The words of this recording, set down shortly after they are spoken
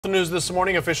The news this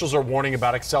morning, officials are warning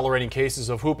about accelerating cases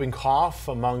of whooping cough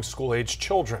among school-aged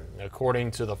children. According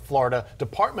to the Florida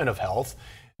Department of Health,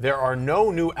 there are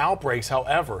no new outbreaks.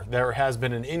 However, there has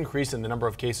been an increase in the number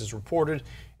of cases reported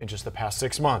in just the past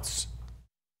 6 months.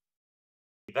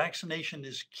 Vaccination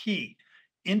is key.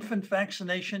 Infant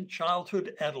vaccination,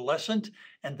 childhood, adolescent,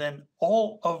 and then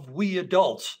all of we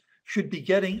adults should be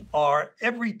getting our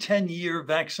every 10-year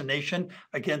vaccination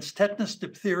against tetanus,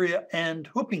 diphtheria, and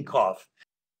whooping cough.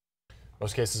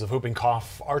 Most cases of whooping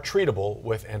cough are treatable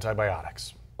with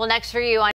antibiotics. Well, next for you on